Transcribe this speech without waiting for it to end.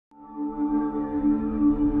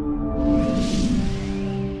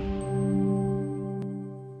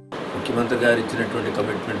ముఖ్యమంత్రి గారు ఇచ్చినటువంటి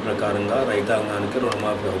కమిట్మెంట్ ప్రకారంగా రైతాంగానికి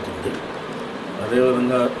రుణమాఫీ అవుతుంది.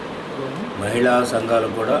 అదేవిధంగా మహిళా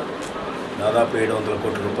సంఘాలకు కూడా దాదాపు 700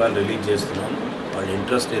 కోట్ల రూపాయలు రిలీజ్ చేస్తున్నాం. వాళ్ళ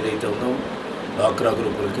ఇంట్రెస్ట్ ఏదైతే ఉందో డ్వాక్రా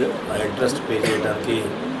గ్రూపులకి ఆ ఇంట్రెస్ట్ పే చేయడానికి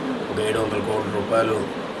ఒక 700 కోట్ల రూపాయలు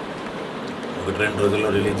 1-2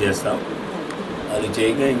 రోజుల్లో రిలీజ్ చేస్తాం. అది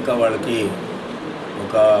చేయగా ఇంకా వాళ్ళకి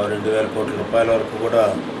ఒక 2000 కోట్ల రూపాయల వరకు కూడా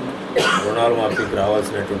రుణాలు మాఫీకి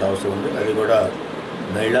రావాల్సినటువంటి అవసరం ఉంది. అది కూడా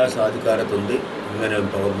మహిళా సాధికారత ఉంది, ఉమెన్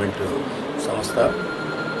ఎంపవర్మెంట్ సంస్థ.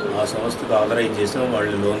 ఆ సంస్థకు ఆథరైజ్ చేసాం.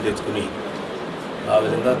 వాళ్ళు లోన్ తెచ్చుకుని ఆ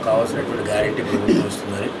విధంగా కావాల్సినటువంటి గ్యారెంటీ ప్రభుత్వం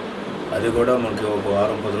వస్తుందని, అది కూడా మనకి ఒక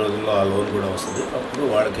 10 రోజుల్లో ఆ లోన్ కూడా వస్తుంది. అప్పుడు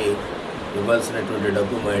వాళ్ళకి ఇవ్వాల్సినటువంటి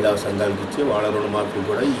డబ్బు మహిళా సంఘాలకు ఇచ్చి వాళ్ళ రుణమాఫీ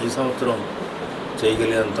కూడా ఈ సంవత్సరం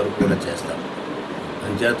చేయగలిగేంత వరకు కూడా చేస్తాం.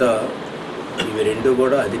 అంచేత ఇవి రెండు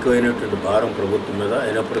కూడా అధికమైనటువంటి భారం ప్రభుత్వం మీద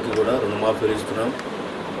అయినప్పటికీ కూడా రుణమాఫీలు ఇస్తున్నాం.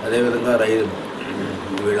 అదేవిధంగా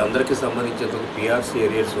వీళ్ళందరికీ సంబంధించిన పిఆర్సీ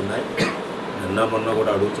ఏరియాస్ ఉన్నాయి. నిన్న మొన్న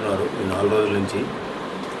కూడా అడుగుతున్నారు ఈ 4 రోజుల నుంచి.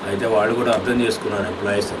 అయితే వాళ్ళు కూడా అర్థం చేసుకున్నారు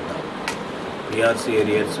ఎంప్లాయీస్ అంతా. పిఆర్సీ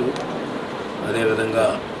ఏరియాస్ అదేవిధంగా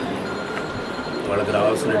వాళ్ళకి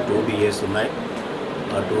రావాల్సిన 2DAs ఉన్నాయి.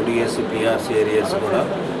 ఆ 2DAs పిఆర్సీ ఏరియాస్ కూడా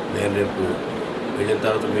నేను రేపు వెళ్ళిన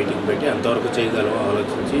తర్వాత మీటింగ్ పెట్టి ఎంతవరకు చేయగలమో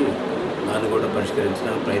ఆలోచించి దాన్ని కూడా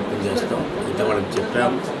పరిష్కరించడానికి ప్రయత్నం చేస్తాం. అయితే వాళ్ళకి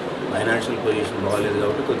చెప్పాం ఫైనాన్షియల్ పొజిషన్ బాగాలేదు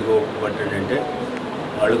కాబట్టి కొద్దిగా ఒప్పుపట్టండి అంటే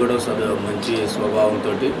వాళ్ళు కూడా మంచి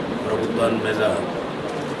స్వభావంతో ప్రభుత్వాన్ని మీద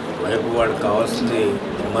వైపు వాళ్ళకి కావాల్సింది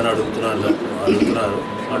ఇమ్మని అడుగుతున్నారు.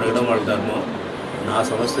 అడగడం వాళ్ళ ధర్మం. నా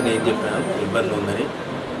సమస్యను ఏం చెప్పాను ఇబ్బంది ఉందని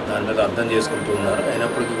దాని మీద అర్థం చేసుకుంటూ ఉన్నారు.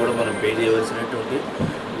 అయినప్పటికీ కూడా మనం పే చేయవలసినటువంటి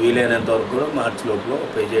వీలైనంత వరకు కూడా మార్చి లోపల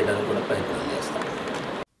పే చేయడానికి కూడా ప్రయత్నం చేస్తాం.